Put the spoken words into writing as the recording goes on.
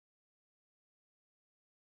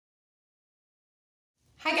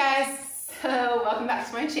Hi guys, so welcome back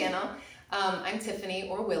to my channel. I'm Tiffany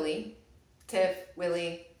or Willie, Tiff,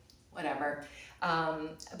 Willie, whatever.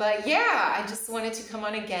 But yeah, I just wanted to come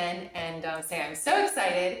on again and say I'm so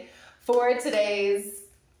excited for today's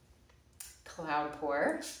cloud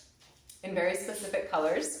pour in very specific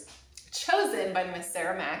colors, chosen by Miss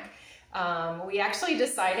Syrah Mack. We actually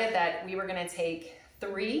decided that we were gonna take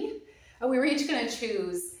we were each gonna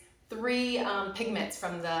choose three pigments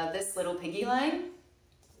from this Little Piggy line.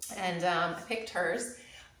 And I picked hers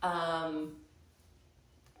because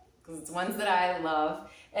it's ones that I love.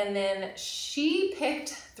 And then she picked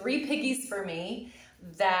three piggies for me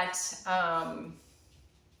that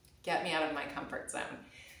get me out of my comfort zone.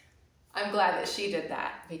 I'm glad that she did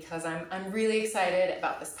that because I'm really excited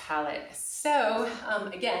about this palette. So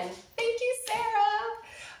again, thank you, Syrah,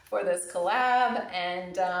 for this collab.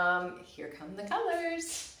 And here come the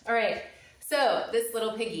colors. All right, so this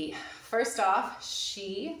Little Piggy. First off,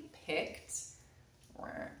 she picked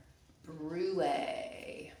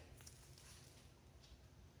Brûlée.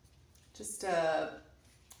 Just a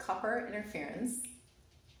copper interference.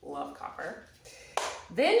 Love copper.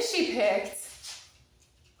 Then she picked,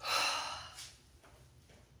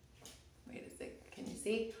 wait a sec, can you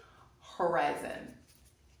see? Horizon.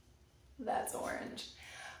 That's orange.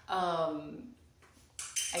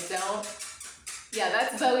 Yeah,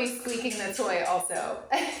 that's Bowie squeaking the toy also,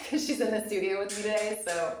 because she's in the studio with me today,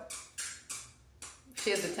 so she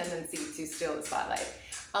has a tendency to steal the spotlight.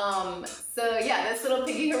 So yeah, this Little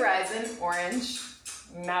Piggy Horizon, orange,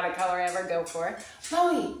 not a color I ever go for.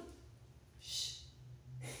 Bowie, shh.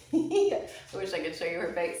 I wish I could show you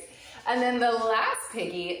her face. And then the last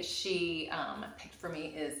piggy she picked for me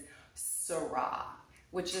is Syrah,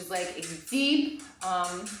 which is like a deep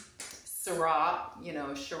Syrah, you know,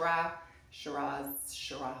 Syrah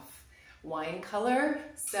wine color.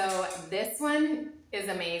 So this one is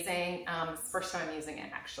amazing. It's the first time I'm using it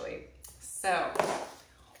actually. So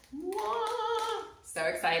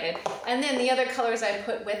excited. And then the other colors I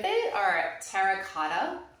put with it are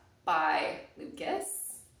Terracotta by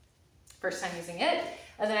Lukas. First time using it.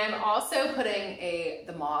 And then I'm also putting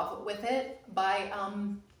the mauve with it by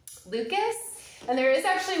Lukas. And there is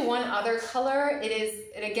actually one other color.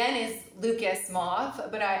 It again is Lukas Mauve,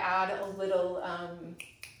 but I add a little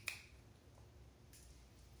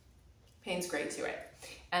Payne's Gray to it.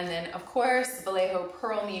 And then of course, Vallejo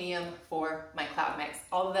Pearl Medium for my cloud mix.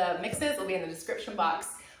 All the mixes will be in the description box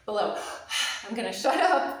below. I'm gonna shut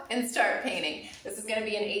up and start painting. This is gonna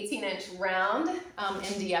be an 18-inch round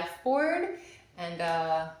MDF board, and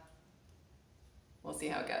we'll see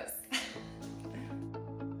how it goes.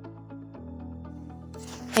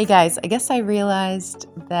 Hey guys, I guess I realized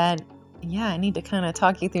that, yeah, I need to kind of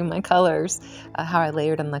talk you through my colors, how I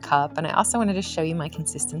layered in the cup, and I also wanted to show you my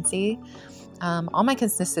consistency. All my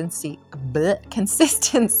consistencies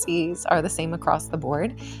are the same across the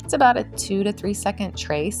board. It's about a 2 to 3 second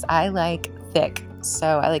trace. I like thick,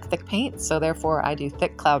 so I like thick paint, so therefore I do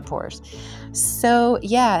thick cloud pours. So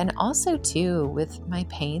yeah, and also too, with my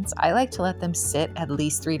paints, I like to let them sit at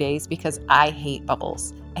least 3 days because I hate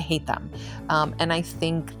bubbles. I hate them. And I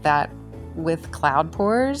think that with cloud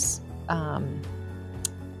pours,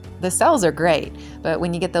 the cells are great, but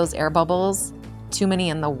when you get those air bubbles, too many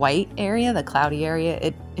in the white area, the cloudy area,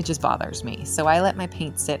 it just bothers me. So I let my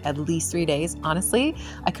paint sit at least 3 days. Honestly,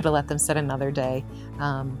 I could have let them sit another day,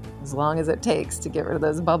 as long as it takes to get rid of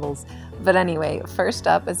those bubbles. But anyway, first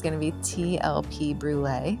up is going to be TLP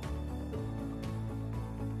Brûlée.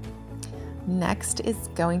 Next is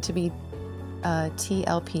going to be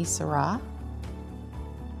TLP Syrah.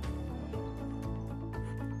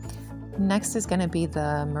 Next is going to be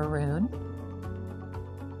the maroon.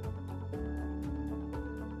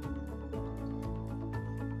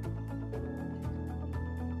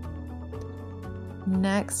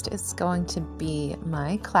 Next is going to be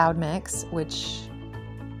my cloud mix, which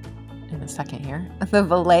in a second here, the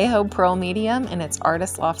Vallejo Pearl Medium and its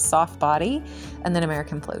Artist Loft Soft Body, and then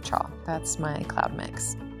American Floetrol. That's my cloud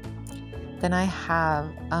mix. Then I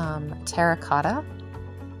have Terracotta.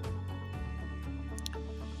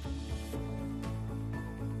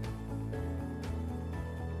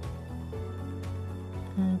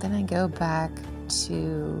 And then I go back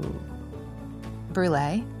to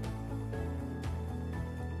Brûlée.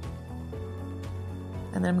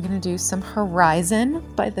 And then I'm going to do some Horizon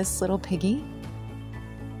by this Little Piggy.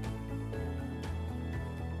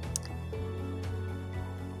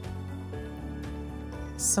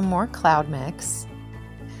 Some more cloud mix.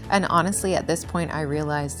 And honestly, at this point, I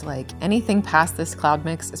realized like anything past this cloud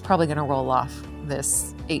mix is probably going to roll off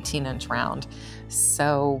this 18-inch round.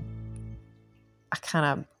 So I kind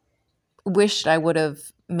of wished I would have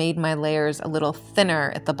made my layers a little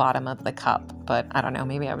thinner at the bottom of the cup, but I don't know,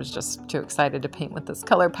 maybe I was just too excited to paint with this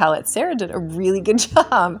color palette. Syrah did a really good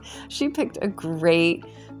job. She picked a great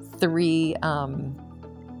 3,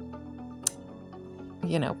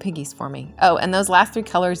 you know, piggies for me. Oh, and those last 3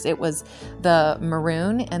 colors, it was the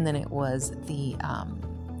maroon, and then it was the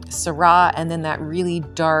Syrah, and then that really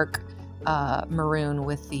dark maroon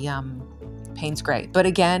with the Payne's Gray. But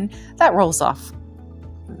again, that rolls off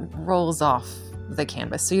the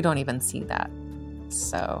canvas, so you don't even see that.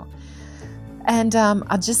 So, and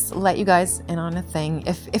I'll just let you guys in on a thing.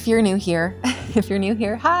 If you're new here,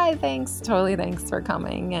 hi, thanks for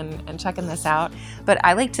coming and checking this out. But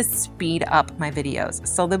I like to speed up my videos,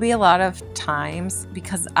 so there'll be a lot of times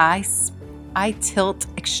because I tilt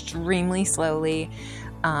extremely slowly.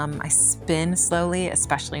 I spin slowly,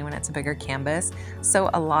 especially when it's a bigger canvas. So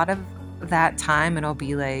a lot of that time it'll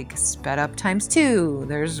be like sped up ×2.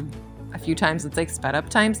 There's a few times it's like sped up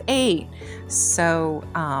 ×8. So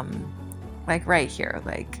like right here,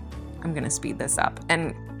 like I'm gonna speed this up.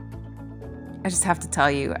 And I just have to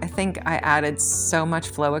tell you, I think I added so much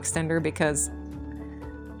flow extender because,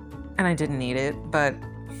 and I didn't need it, but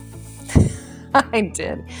I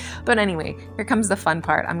did. But anyway, here comes the fun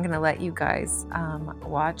part. I'm gonna let you guys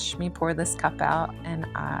watch me pour this cup out, and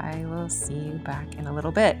I will see you back in a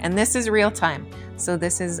little bit. And this is real time, so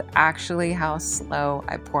this is actually how slow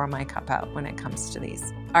I pour my cup out when it comes to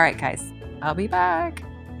these. All right, guys, I'll be back.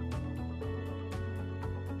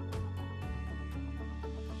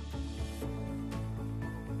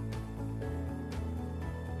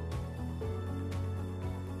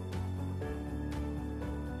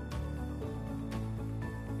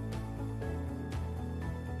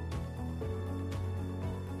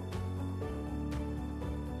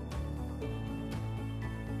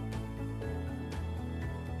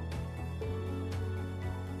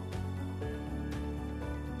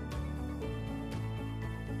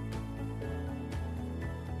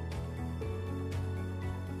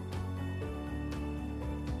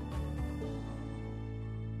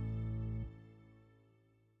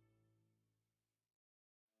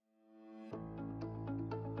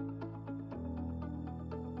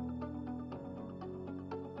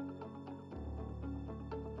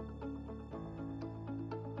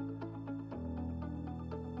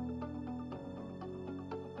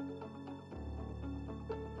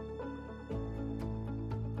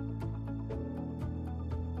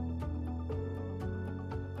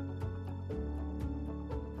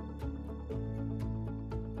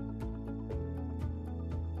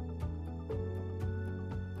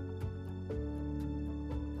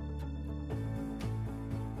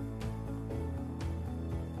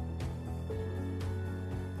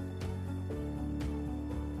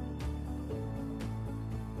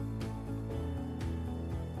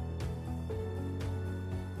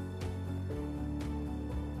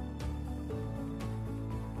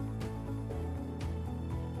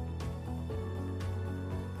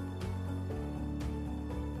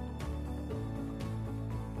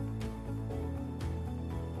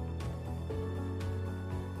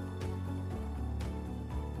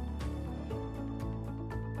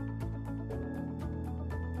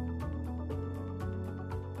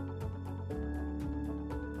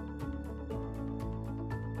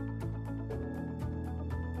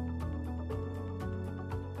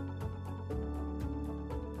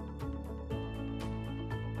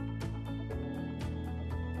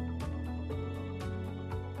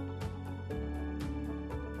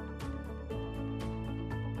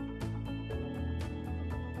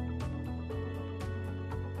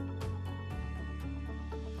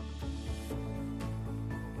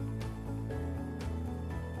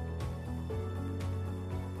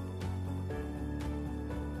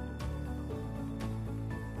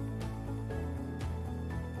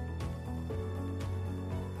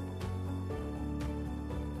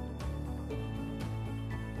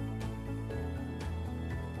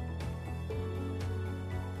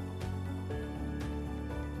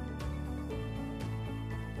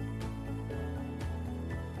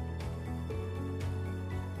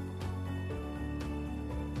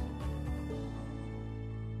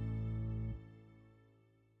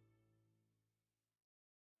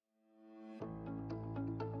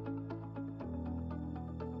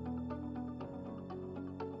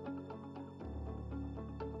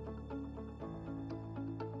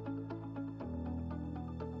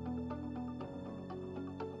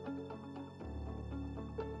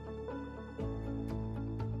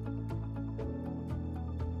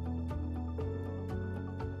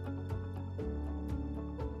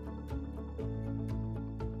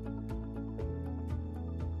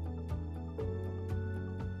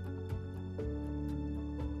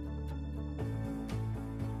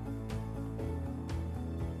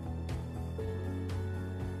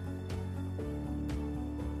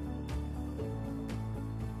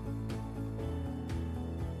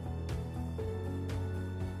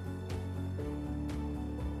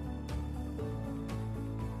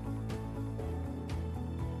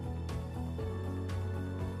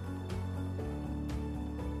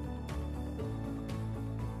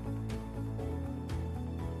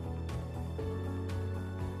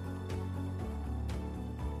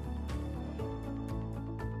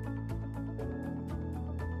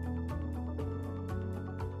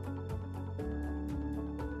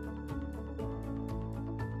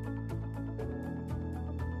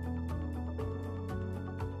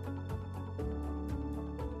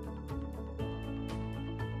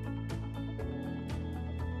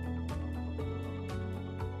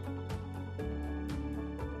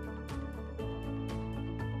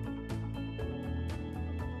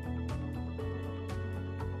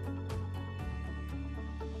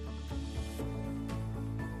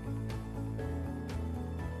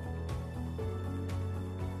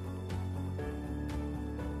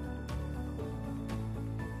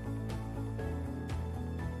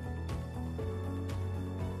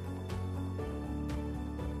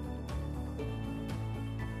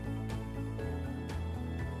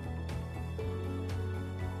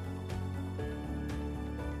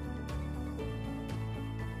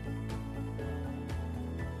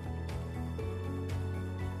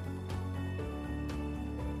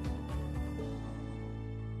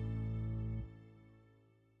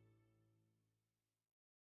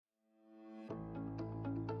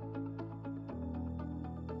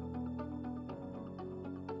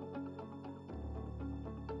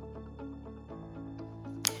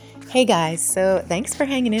 Hey guys, so thanks for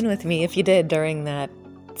hanging in with me if you did during that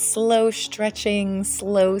slow stretching,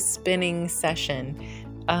 slow spinning session.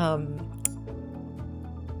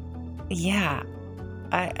 Yeah,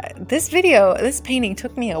 this painting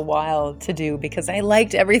took me a while to do because I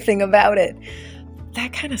liked everything about it.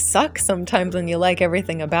 That kind of sucks sometimes when you like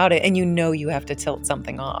everything about it and you know you have to tilt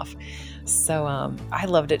something off. So I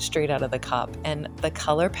loved it straight out of the cup. And the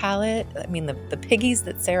color palette, I mean, the piggies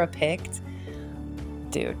that Syrah picked,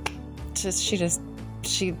 dude,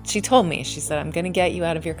 she told me, she said, I'm going to get you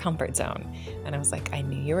out of your comfort zone. And I was like, I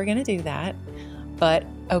knew you were going to do that, but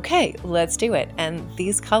okay, let's do it. And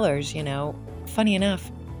these colors, you know, funny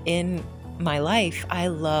enough, in my life, I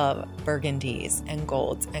love burgundies and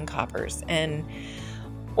golds and coppers, and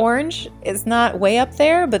orange is not way up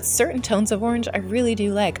there, but certain tones of orange I really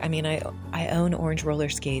do like. I mean, I own orange roller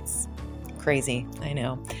skates. Crazy, I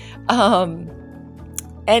know.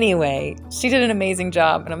 Anyway, she did an amazing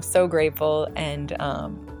job and I'm so grateful. And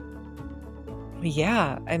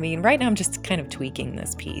yeah, I mean, right now I'm just kind of tweaking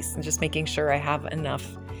this piece and just making sure I have enough,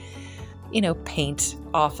 you know, paint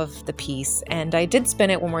off of the piece. And I did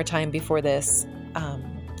spin it one more time before this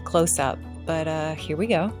close up, but here we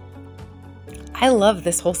go. I love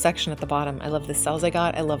this whole section at the bottom. I love the cells I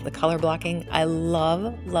got. I love the color blocking. I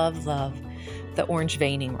love, love, love the orange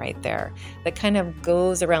veining right there that kind of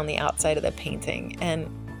goes around the outside of the painting. And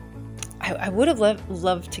I would have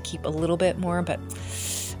loved to keep a little bit more, but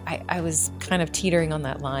I was kind of teetering on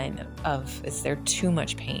that line of, is there too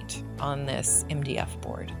much paint on this MDF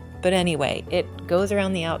board? But anyway, it goes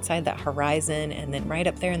around the outside, that horizon, and then right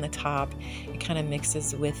up there in the top, it kind of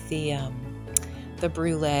mixes with the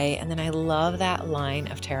Brûlée. And then I love that line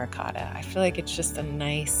of terracotta. I feel like it's just a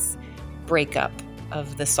nice breakup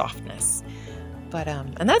of the softness. But,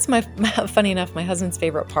 and that's funny enough, my husband's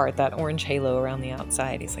favorite part, that orange halo around the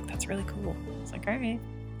outside. He's like, that's really cool. I was like, all right.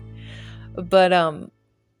 But,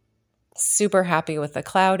 super happy with the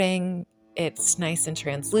clouding. It's nice and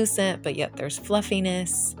translucent, but yet there's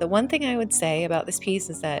fluffiness. The one thing I would say about this piece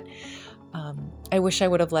is that I wish I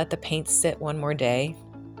would have let the paint sit one more day.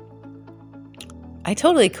 I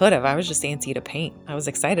totally could have. I was just antsy to paint. I was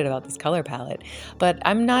excited about this color palette, but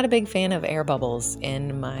I'm not a big fan of air bubbles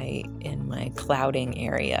in my clouding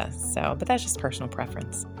area. So, but that's just personal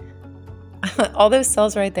preference. All those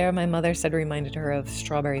cells right there, my mother said reminded her of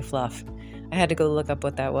strawberry fluff. I had to go look up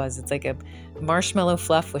what that was. It's like a marshmallow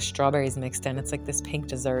fluff with strawberries mixed in. It's like this pink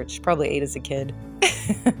dessert. She probably ate as a kid.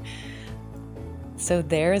 So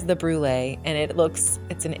there's the Brûlée, and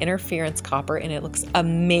it's an interference copper, and it looks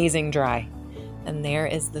amazing dry. And there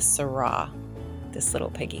is the Syrah, this little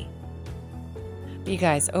piggy. But you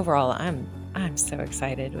guys, overall, I'm so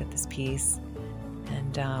excited with this piece.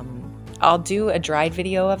 And I'll do a dried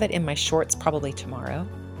video of it in my shorts probably tomorrow.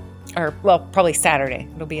 Or, well, probably Saturday.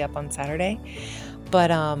 It'll be up on Saturday. But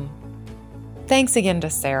thanks again to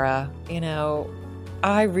Syrah. You know,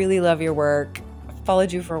 I really love your work. I've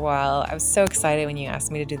followed you for a while. I was so excited when you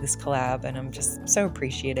asked me to do this collab, and I'm just so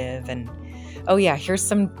appreciative. And oh yeah, here's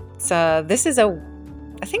some, this is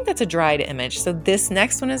I think that's a dried image. So this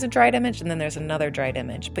next one is a dried image, and then there's another dried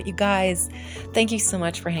image. But you guys, thank you so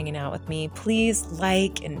much for hanging out with me. Please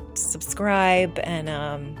like and subscribe,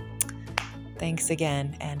 and thanks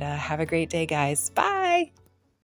again, and have a great day, guys. Bye.